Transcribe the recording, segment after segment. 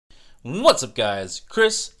What's up, guys?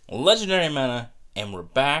 Chris, Legendary Mana, and we're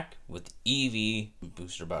back with EV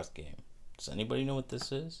Booster Box game. Does anybody know what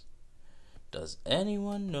this is? Does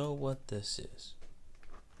anyone know what this is?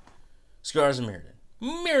 Scars of Mirrodin.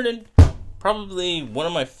 Mirrodin! Probably one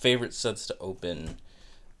of my favorite sets to open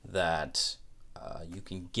that you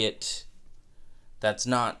can get that's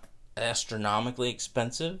not astronomically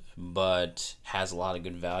expensive, but has a lot of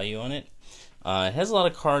good value on it. It has a lot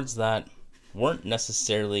of cards that weren't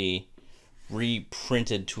necessarily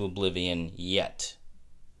reprinted to oblivion yet.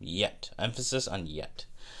 Emphasis on yet.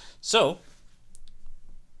 So,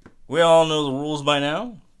 we all know the rules by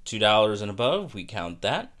now. $2 and above, we count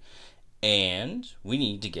that. And we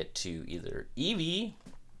need to get to either EV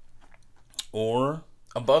or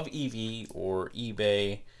above EV or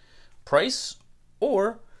eBay price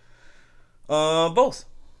or both,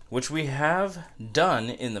 which we have done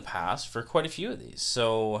in the past for quite a few of these.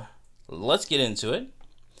 So let's get into it.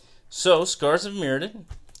 So Scars of Mirrodin,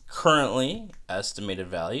 currently estimated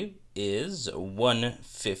value is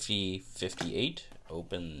 $150.58.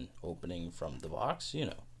 Opening from the box, you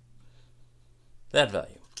know that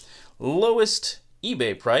value. Lowest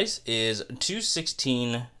eBay price is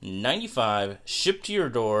 $216.95. Shipped to your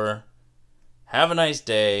door. Have a nice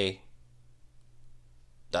day.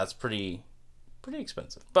 That's pretty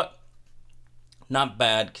expensive, but not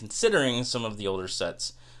bad considering some of the older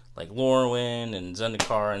sets like Lorwyn and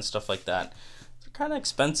Zendikar and stuff like that. They're kind of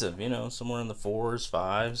expensive, you know, somewhere in the 4s,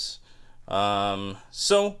 5s.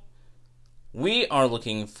 So we are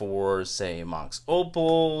looking for, say, Mox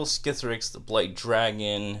Opal, Skithiryx, the Blight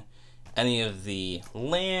Dragon, any of the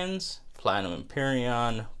lands, Platinum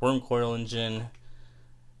Empyrean, Wurmcoil Engine,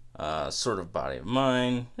 Sort of Body of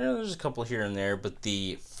Mine. There's a couple here and there, but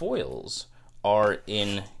the foils are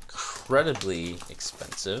incredibly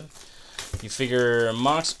expensive. You figure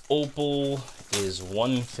Mox Opal is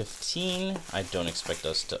 $115. I don't expect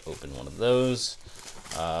us to open one of those,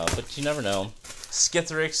 but you never know.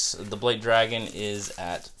 Skithiryx, the Blight Dragon, is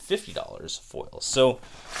at $50 foil. So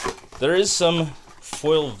there is some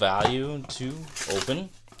foil value to open.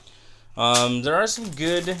 There are some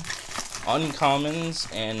good uncommons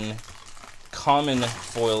and common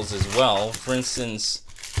foils as well. For instance,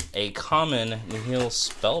 a common Nihil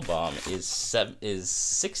Spellbomb is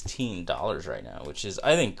 $16 right now, which is,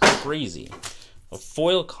 I think, crazy. A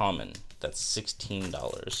foil common, that's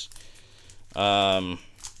 $16.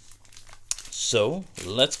 So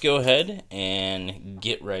let's go ahead and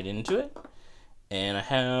get right into it. And I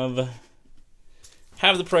have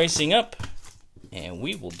the pricing up, and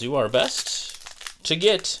we will do our best to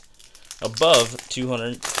get above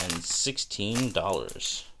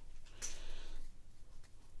 $216.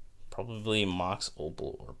 Probably Mox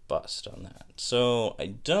Opal or bust on that. So I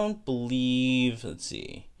don't believe, let's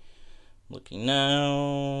see. Looking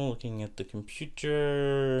now, looking at the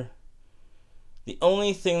computer. The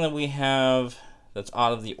only thing that we have that's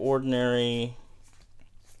out of the ordinary,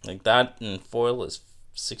 like that in foil, is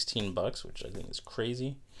 $16, which I think is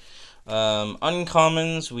crazy.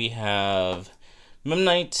 Uncommons, we have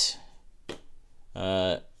Memnite,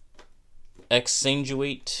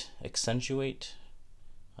 Accentuate,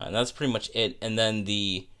 and that's pretty much it. And then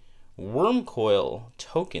the Wurmcoil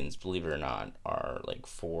tokens, believe it or not, are like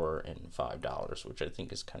 $4 and $5, which I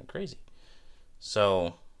think is kind of crazy.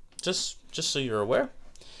 So just so you're aware.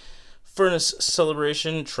 Furnace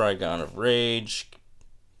Celebration, Trigon of Rage,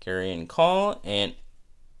 Carrion Call, and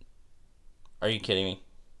are you kidding me?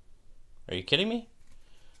 Are you kidding me?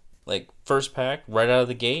 Like, first pack, right out of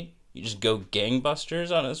the gate, you just go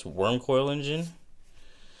gangbusters on this Wurmcoil Engine.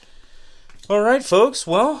 Alright, folks,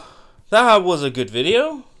 well, that was a good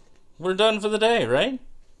video. We're done for the day, right?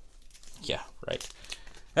 Yeah, right.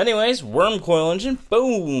 Anyways, Wurmcoil Engine,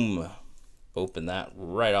 boom! Open that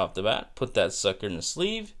right off the bat. Put that sucker in the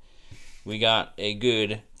sleeve. We got a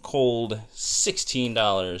good, cold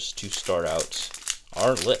 $16 to start out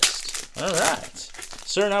our list. Alright.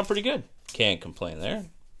 Starting out pretty good. Can't complain there.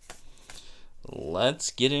 Let's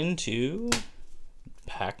get into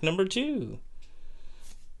pack number 2.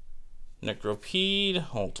 Necropede,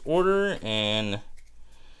 Halt Order, and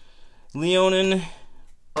Leonin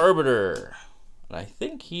Arbiter. And I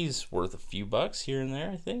think he's worth a few bucks here and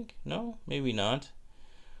there, I think. No, maybe not.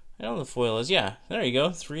 I know the foil is, yeah, there you go,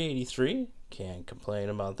 $3.83. Can't complain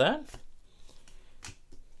about that.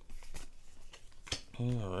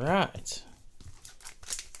 Alright.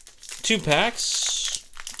 2 packs,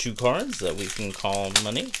 2 cards that we can call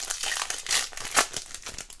money.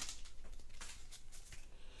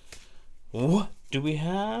 What do we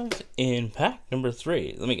have in pack number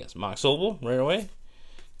 3? Let me guess. Mox Opal right away.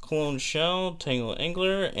 Clone Shell, Tangle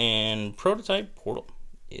Angler, and Prototype Portal.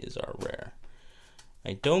 is our rare.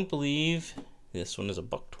 I don't believe this one is a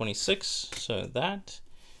 $1.26, so that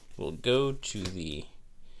will go to the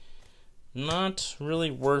not really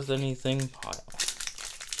worth anything pile.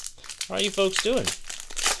 How are you folks doing?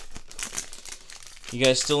 You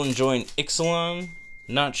guys still enjoying Ixalan?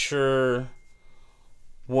 Not sure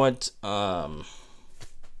what not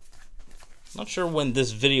sure when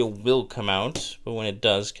this video will come out, but when it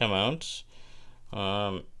does come out,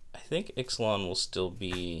 I think Ixalan will still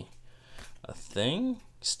be a thing.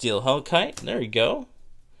 Steel Hellkite, there you go.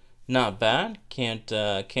 Not bad. Can't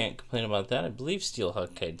complain about that. I believe Steel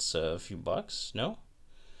Hellkite's a few bucks. No.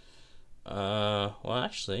 Well,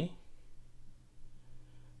 actually,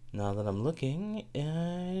 now that I'm looking,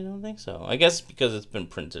 I don't think so. I guess because it's been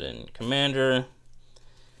printed in Commander,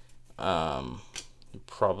 it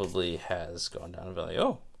probably has gone down in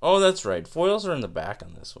value. Oh, that's right. Foils are in the back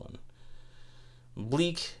on this one.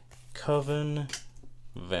 Bleak Coven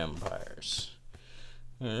Vampires.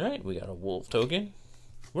 Alright, we got a wolf token.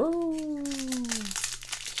 Woo!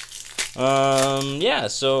 Yeah,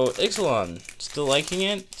 so Ixalan, still liking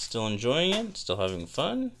it, still enjoying it, still having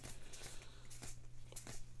fun?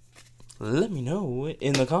 Let me know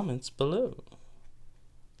in the comments below.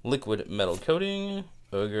 Liquid Metal Coating,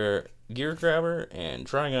 Ogre Gear Grabber, and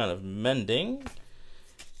Trigon of Mending.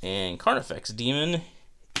 And Carnifex Demon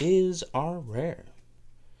is our rare.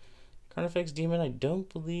 Carnifex Demon, I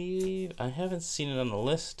don't believe, I haven't seen it on the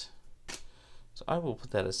list. So I will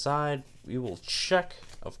put that aside. We will check,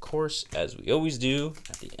 of course, as we always do,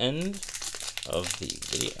 at the end of the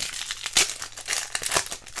video.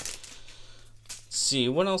 Let's see,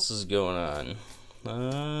 what else is going on?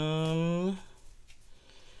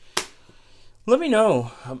 Let me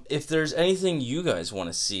know if there's anything you guys want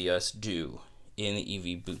to see us do in the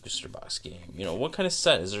EV booster box game. You know, what kind of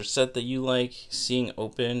set? Is there a set that you like seeing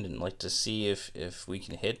opened and like to see if we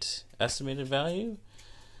can hit estimated value?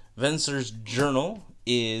 Venser's Journal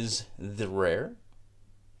is the rare.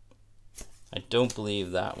 I don't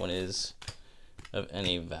believe that one is of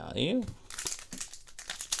any value.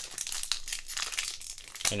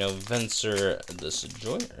 I know Venser the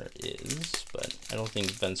Sojourner is, but I don't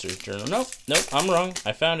think Venser's Journal. Nope, I'm wrong.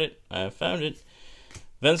 I found it.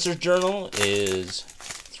 Venser's Journal is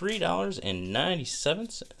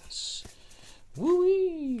 $3.97.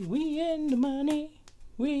 Woo-wee, we in the money.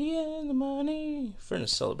 We in the money.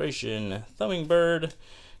 Furnace Celebration, Thumbing Bird,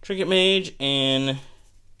 Trinket Mage, and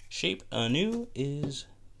Shape Anew is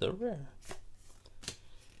the rare.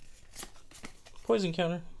 Poison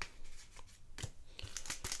Counter.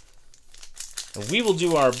 And we will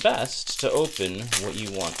do our best to open what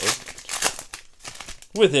you want opened.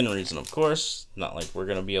 Within reason, of course. Not like we're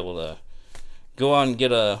going to be able to go out and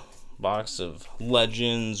get a box of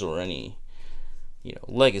Legends or any,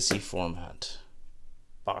 legacy format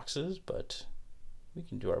boxes, but we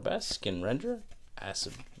can do our best. Skin Render,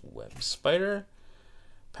 Acid Web Spider,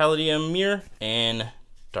 Palladium Mirror, and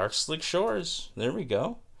Dark Slick Shores. There we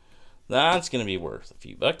go. That's going to be worth a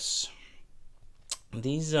few bucks.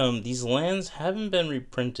 These lands haven't been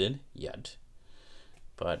reprinted yet,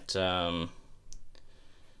 but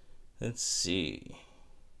let's see.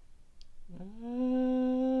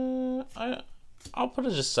 I'll put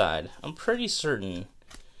it aside. I'm pretty certain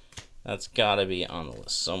that's gotta be on the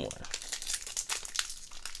list somewhere.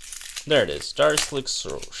 There it is. Dark Slick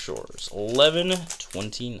Shores,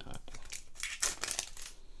 11.29.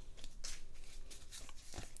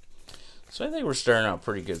 So I think we're starting out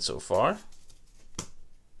pretty good so far.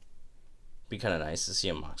 Be kind of nice to see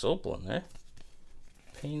a Mox Opal in there.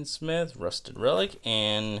 Painsmith, Rusted Relic,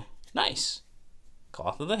 and nice.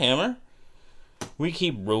 Cloth of the Hammer. We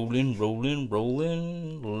keep rolling. $11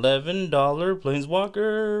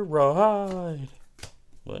 Planeswalker Ride.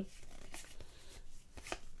 What?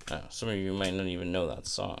 Oh, some of you might not even know that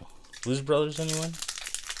song. Blues Brothers, anyone?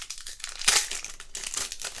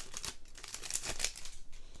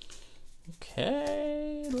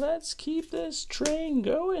 Okay, let's keep this train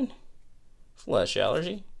going. Flesh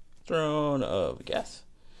Allergy, Throne of Geth,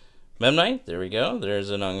 Memnite, there we go.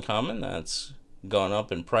 There's an uncommon that's gone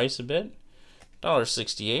up in price a bit.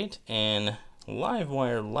 $1.68, and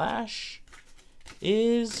Livewire Lash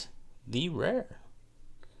is the rare.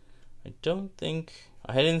 I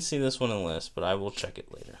didn't see this one on the list, but I will check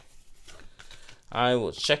it later. I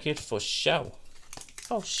will check it for show.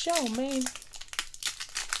 Oh, show, man.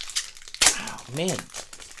 Wow, man.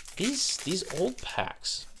 These old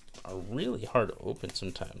packs are really hard to open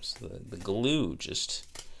sometimes. The glue just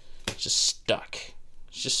stuck.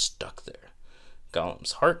 It's just stuck there.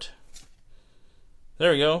 Golem's Heart.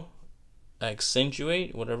 There we go.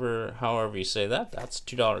 Accentuate, whatever, however you say that. That's a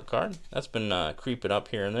 $2 card. That's been creeping up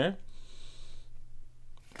here and there.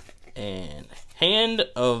 And Hand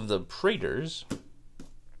of the Praetors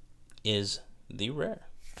is the rare.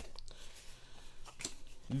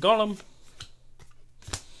 Gollum.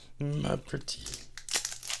 My pretty.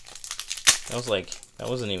 That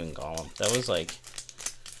wasn't even Gollum. That was like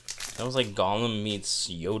Gollum meets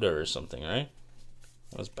Yoda or something, right?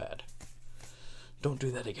 That was bad. Don't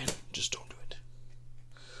do that again. Just don't do it.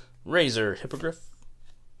 Razor Hippogriff,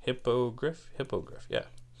 yeah.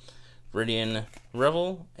 Mirrodin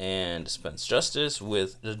Revel and Dispense Justice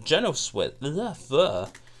with the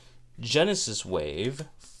Genesis Wave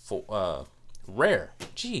for rare.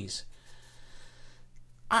 Jeez,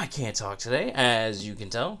 I can't talk today, as you can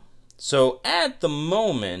tell. So at the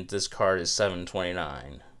moment, this card is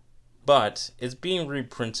 $7.29, but it's being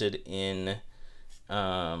reprinted in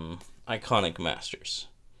Iconic Masters,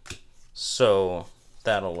 so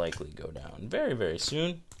that'll likely go down very, very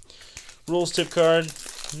soon. Rules tip card,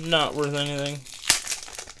 not worth anything.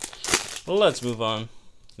 Well, let's move on.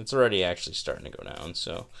 It's already actually starting to go down,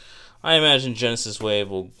 so I imagine Genesis Wave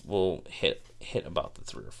will hit about the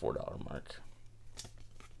 $3 or $4 mark.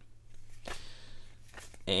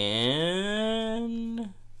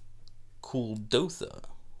 And Kuldotha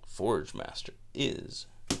Forge Master is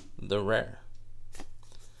the rare.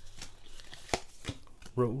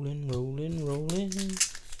 Rolling.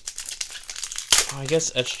 Oh, I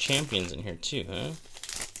guess Etched Champion's in here too, huh?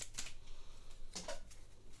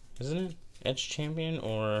 Isn't it? Etched Champion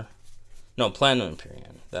or no, Platinum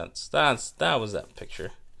Empyrean. That was that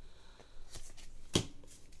picture.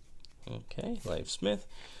 Okay, Life Smith,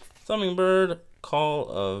 Hummingbird, Call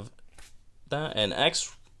of that, and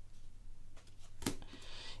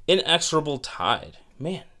Inexorable Tide.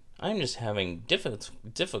 Man, I'm just having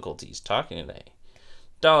difficulties talking today.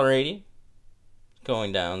 $1.80,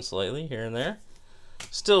 going down slightly here and there.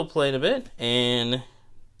 Still played a bit, and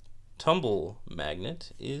Tumble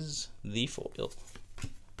Magnet is the foil.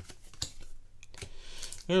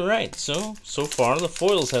 Alright, so far the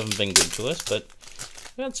foils haven't been good to us, but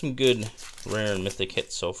we had some good rare and mythic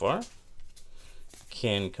hits so far.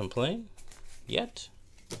 Can't complain yet.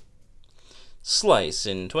 Slice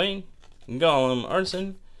in Twain, Gollum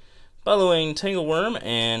Artisan, Bellowing Tangleworm,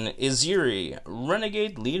 and Iziri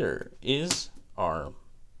Renegade Leader is our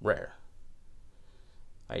rare.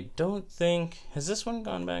 I don't think... Has this one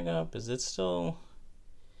gone back up? Is it still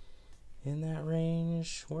in that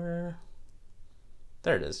range? Where?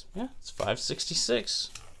 There it is. Yeah, it's 566.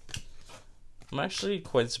 I'm actually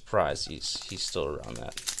quite surprised he's still around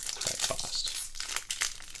that cost.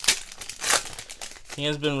 He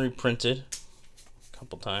has been reprinted a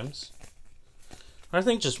couple times. Or I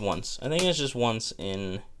think just once. I think it's just once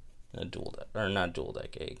in a dual deck. Or not dual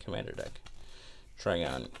deck, a commander deck.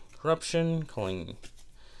 Trigon Corruption, calling...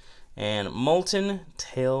 And Molten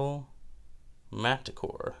Tail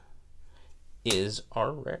Manticore is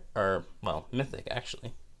our rare, or well, mythic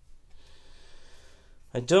actually.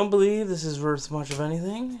 I don't believe this is worth much of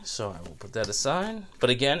anything, so I will put that aside. But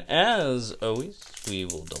again, as always, we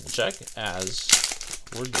will double check as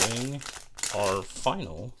we're doing our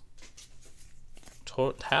final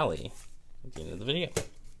tally at the end of the video.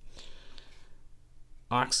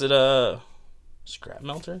 Oxida Scrap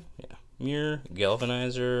Melter, yeah. Mirror,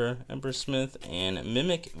 Galvanizer, Emperor Smith, and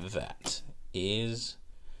Mimic Vat is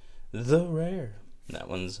the rare. That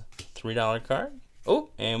one's $3 card. Oh,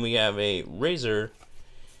 and we have a Razor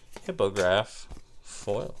Hippogriff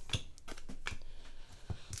foil.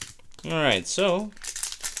 Alright, so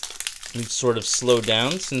we've sort of slowed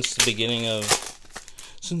down since the beginning of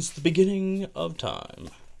time.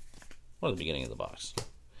 Or the beginning of the box.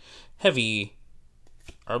 Heavy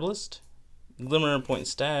Arbalist, Glimmer Point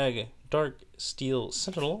Stag, Dark Steel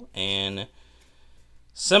Sentinel, and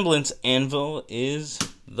Semblance Anvil is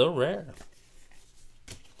the rare.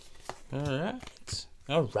 Alright.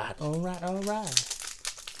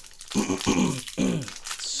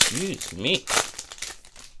 Excuse me.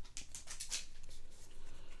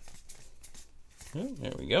 Oh,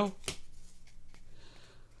 there we go.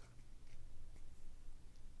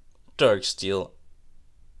 Dark Steel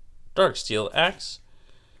Axe,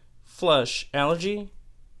 Flush Allergy,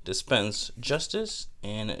 Dispense Justice,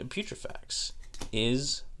 and Putrefax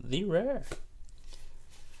is the rare.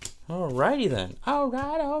 Alrighty then.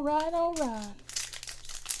 Alright.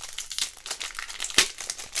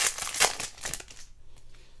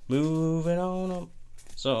 Moving on up.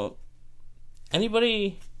 So,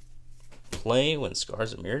 anybody play when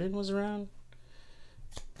Scars of Mirrodin was around?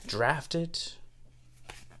 Draft it?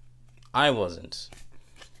 I wasn't.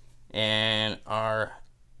 And our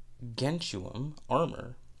Gargantuan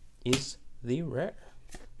Armor is the rare.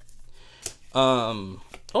 Oh,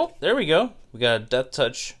 there we go. We got a Death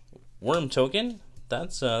Touch Worm token.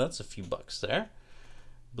 That's a few bucks there.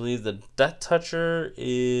 I believe the Death Toucher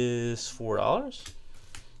is $4.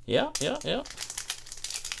 Yeah. Can't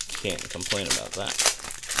complain about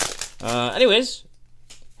that. Anyways,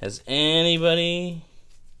 has anybody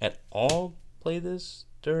at all played this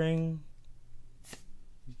during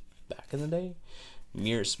back in the day?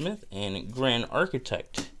 Mirror Smith and Grand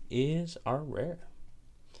Architect is our rare.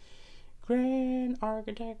 Grand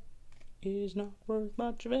Architect is not worth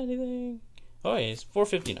much of anything. Oh, yeah, it's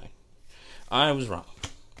 $4.59. I was wrong.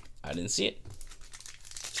 I didn't see it.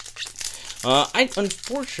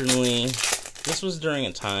 Unfortunately, this was during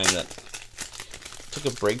a time that took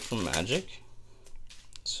a break from Magic,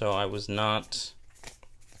 so I was not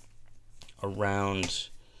around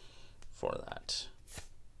for that.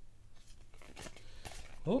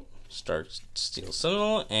 Oh, Stark Steel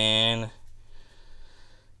Sentinel and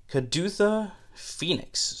Kadutha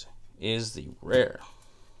Phoenix is the rare.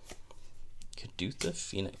 Kadutha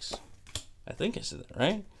Phoenix. I think I said that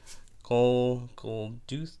right.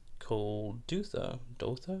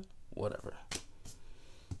 Dotha, whatever.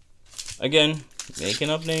 Again, making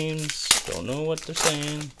up names. Don't know what they're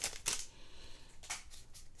saying.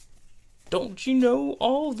 Don't you know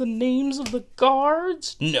all the names of the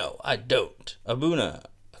guards? No, I don't. Abuna,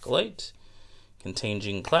 Acolyte,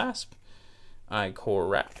 Contaging Clasp, I-Core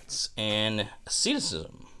Rats, and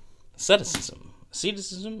Asceticism,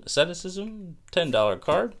 $10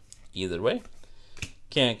 card. Either way,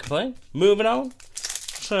 can't complain. Moving on.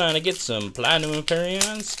 Trying to get some Platinum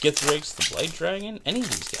Empyrean, Skithrix, the Blight Dragon, any of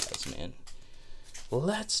these guys, man.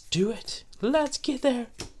 Let's do it. Let's get there.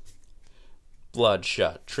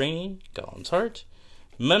 Bloodshot Training, Golem's Heart,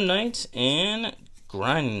 Memnite, and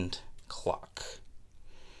Grind Clock.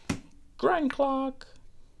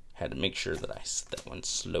 Had to make sure that I said that one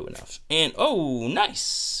slow enough. And, oh,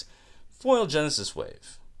 nice! Foil Genesis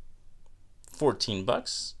Wave.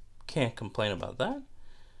 $14. Can't complain about that.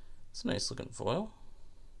 It's a nice looking foil.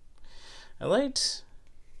 I liked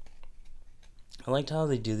how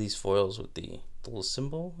they do these foils with the little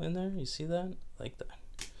symbol in there. You see that? I like that.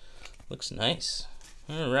 Looks nice.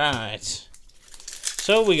 Alright.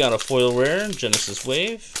 So we got a foil rare, Genesis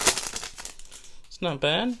Wave. It's not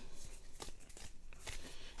bad.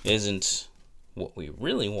 Isn't what we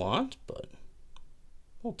really want, but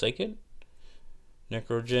we'll take it.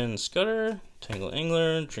 Necrogen Scudder, Tangle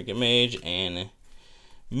Angler, Trinket Mage, and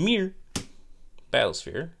Mirror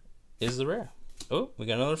Battlesphere is the rare. Oh, we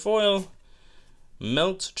got another foil.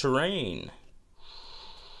 Melt Terrain.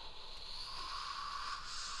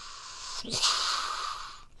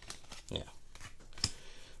 Yeah.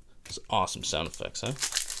 It's awesome sound effects, huh?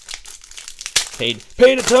 Paid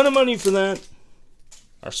a ton of money for that.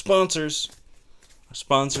 Our sponsors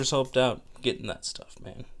helped out getting that stuff,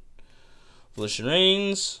 man. Volition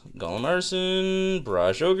Reigns, Golem Arson,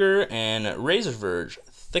 Barrage Ogre, and Razor Verge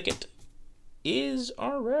Thicket is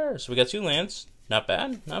our rare. So we got 2 lands. Not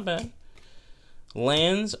bad, not bad.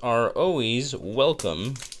 Lands are always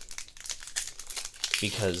welcome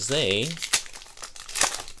because they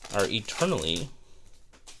are eternally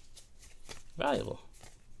valuable.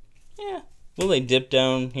 Yeah. Will they dip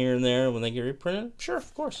down here and there when they get reprinted? Sure,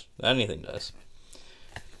 of course. Anything does.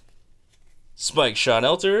 Spike Shot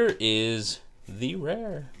Elter is the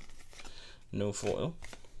rare. No foil.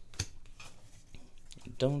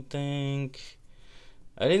 I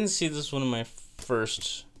didn't see this one in my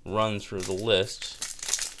first run through the list.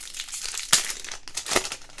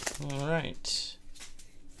 Alright.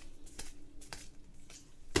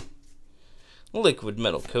 Liquid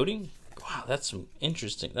Metal Coating. Wow, that's some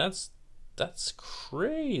interesting. That's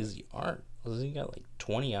crazy art. Has he got like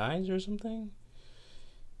 20 eyes or something?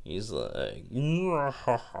 He's like,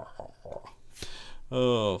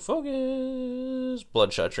 oh, focus.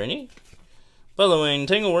 Bloodshot Trainee, Bellowing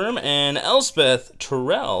Tangleworm, and Elspeth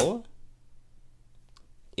Terrell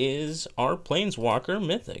is our Planeswalker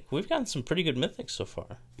Mythic. We've gotten some pretty good Mythics so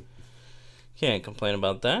far. Can't complain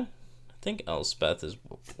about that. I think Elspeth is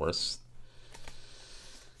worth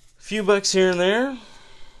a few bucks here and there.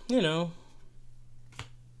 You know.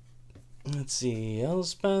 Let's see.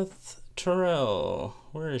 Elspeth Terrell.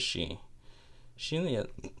 Where is she? She only at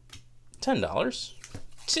 $10.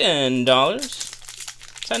 $10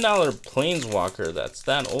 Planeswalker that's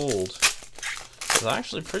that old is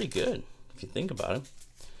actually pretty good if you think about it.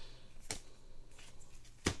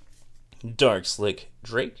 Dark Slick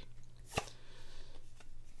Drake,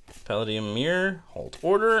 Palladium Mirror, Hold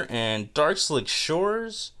Order, and Dark Slick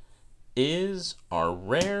Shores is our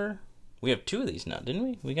rare We have 2 of these now, didn't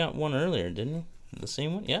we? We got one earlier, didn't we? The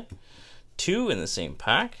same one? Yeah. 2 in the same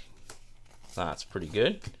pack. That's pretty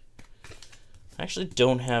good. I actually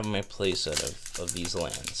don't have my playset of these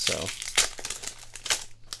lands, so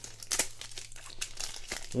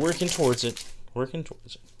working towards it. Working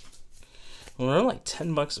towards it. Well, they're like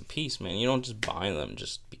 $10 a piece, man. You don't just buy them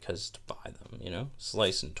just because to buy them, you know?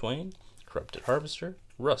 Slice and Twain, Corrupted Harvester,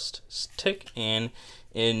 Rust Tick, and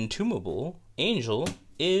Entombable Angel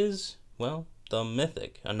is, well, the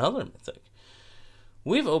Mythic. Another Mythic.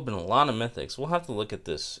 We've opened a lot of Mythics. We'll have to look at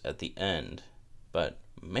this at the end. But,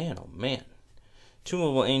 man, oh man.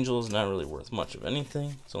 Entombable Angel is not really worth much of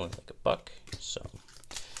anything. It's only like $1. So,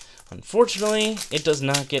 unfortunately, it does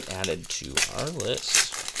not get added to our list.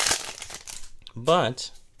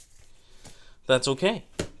 But that's okay,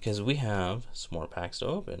 because we have some more packs to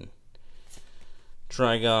open.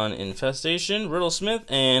 Trigon Infestation, Riddlesmith,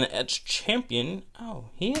 and Etch Champion. Oh,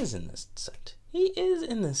 he is in this set. He is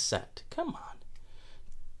in this set. Come on.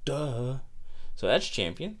 Duh. So Etch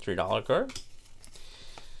Champion, $3 card.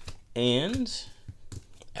 And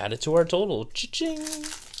add it to our total. Cha-ching.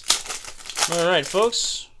 Alright,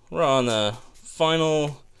 folks. We're on the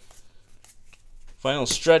final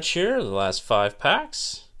stretch here, the last 5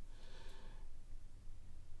 packs.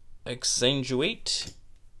 Accentuate,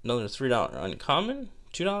 another $3 uncommon,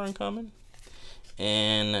 $2 uncommon.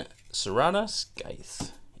 And Serrata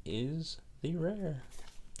Scythe is the rare.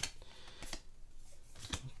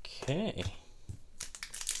 Okay.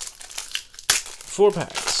 4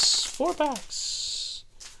 packs. 4 packs.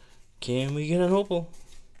 Can we get an opal?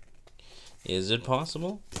 Is it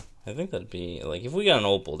possible? I think that'd be, like, if we got an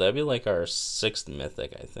opal, that'd be like our 6th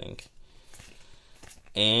mythic, I think.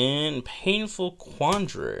 And Painful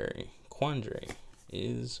Quandary. Quandary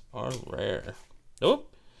is our rare. Oh,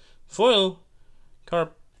 foil.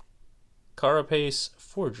 Carapace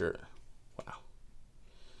Forger. Wow.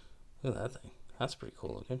 Look at that thing. That's pretty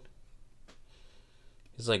cool looking.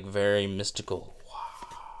 He's like very mystical.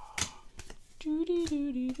 Wow.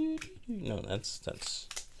 No, that's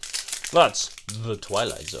the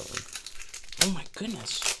Twilight Zone. Oh my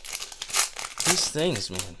goodness. These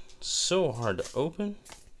things, man. So hard to open.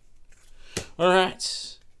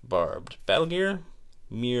 Alright. Barbed Battle Gear.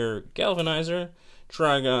 Mirror Galvanizer.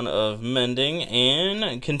 Trigon of Mending.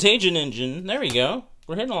 And Contagion Engine. There we go.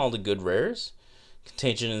 We're hitting all the good rares.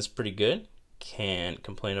 Contagion is pretty good. Can't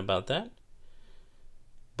complain about that.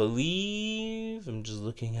 Believe. I'm just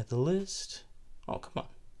looking at the list. Oh, come on.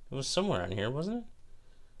 It was somewhere on here, wasn't it?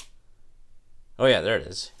 Oh, yeah, there it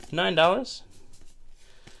is. $9.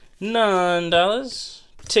 $9.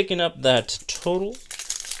 Ticking up that total.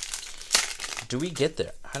 Do we get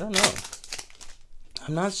there? I don't know.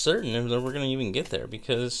 I'm not certain if we're going to even get there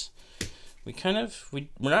because we're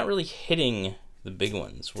not really hitting the big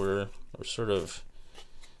ones. We're sort of...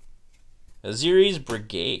 Aziri's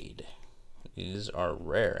Brigade is our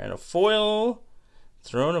rare. And a foil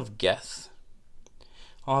Throne of Geth.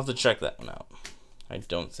 I'll have to check that one out. I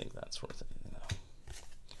don't think that's worth anything, though.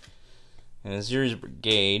 And Aziri's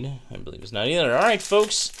Brigade, I believe, is not either. Alright,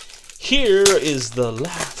 folks. Here is the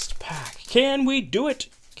last pack. Can we do it?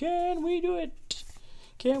 Can we do it?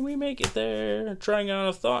 Can we make it there? Trigon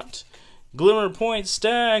of Thought. Glimmer Point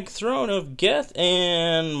Stag. Throne of Geth.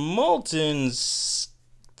 And Molten...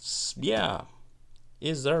 Yeah.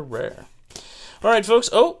 Is our rare. Alright,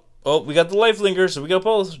 folks. Oh, we got the lifelinker, so we got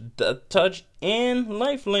both Touch and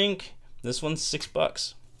Lifelink. This one's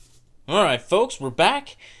 $6. Alright, folks, we're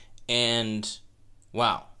back, and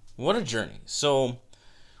wow, what a journey. So,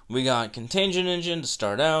 we got Contagion Engine to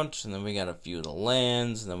start out, and then we got a few of the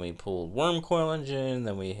lands, and then we pulled Wormcoil Engine,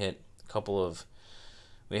 then we hit a couple of,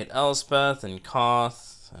 we hit Elspeth and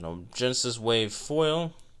Koth, and a Genesis Wave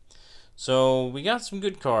foil. So, we got some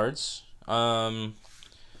good cards.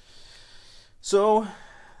 So,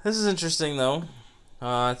 this is interesting, though.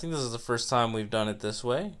 I think this is the first time we've done it this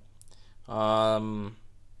way. The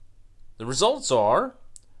results are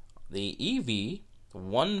the EV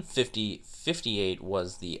 150.58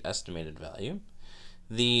 was the estimated value.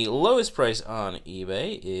 The lowest price on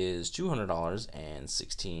eBay is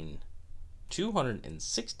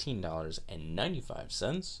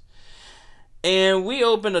 $216.95. And we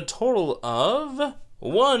opened a total of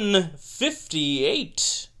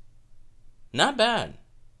 158. Not bad.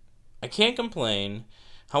 I can't complain.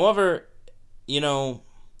 However, you know,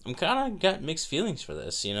 I'm kind of got mixed feelings for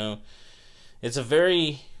this, you know. It's a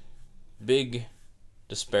very big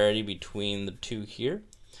disparity between the two here.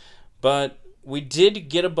 But we did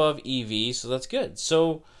get above EV, so that's good.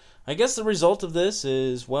 So I guess the result of this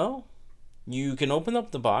is, well, you can open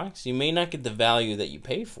up the box. You may not get the value that you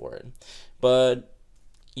pay for it. But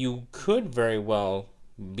you could very well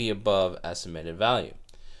be above estimated value.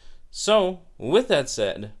 So, with that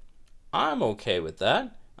said, I'm okay with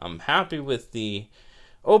that. I'm happy with the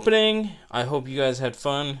opening. I hope you guys had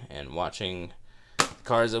fun and watching the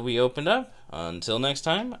cards that we opened up. Until next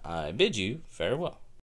time, I bid you farewell.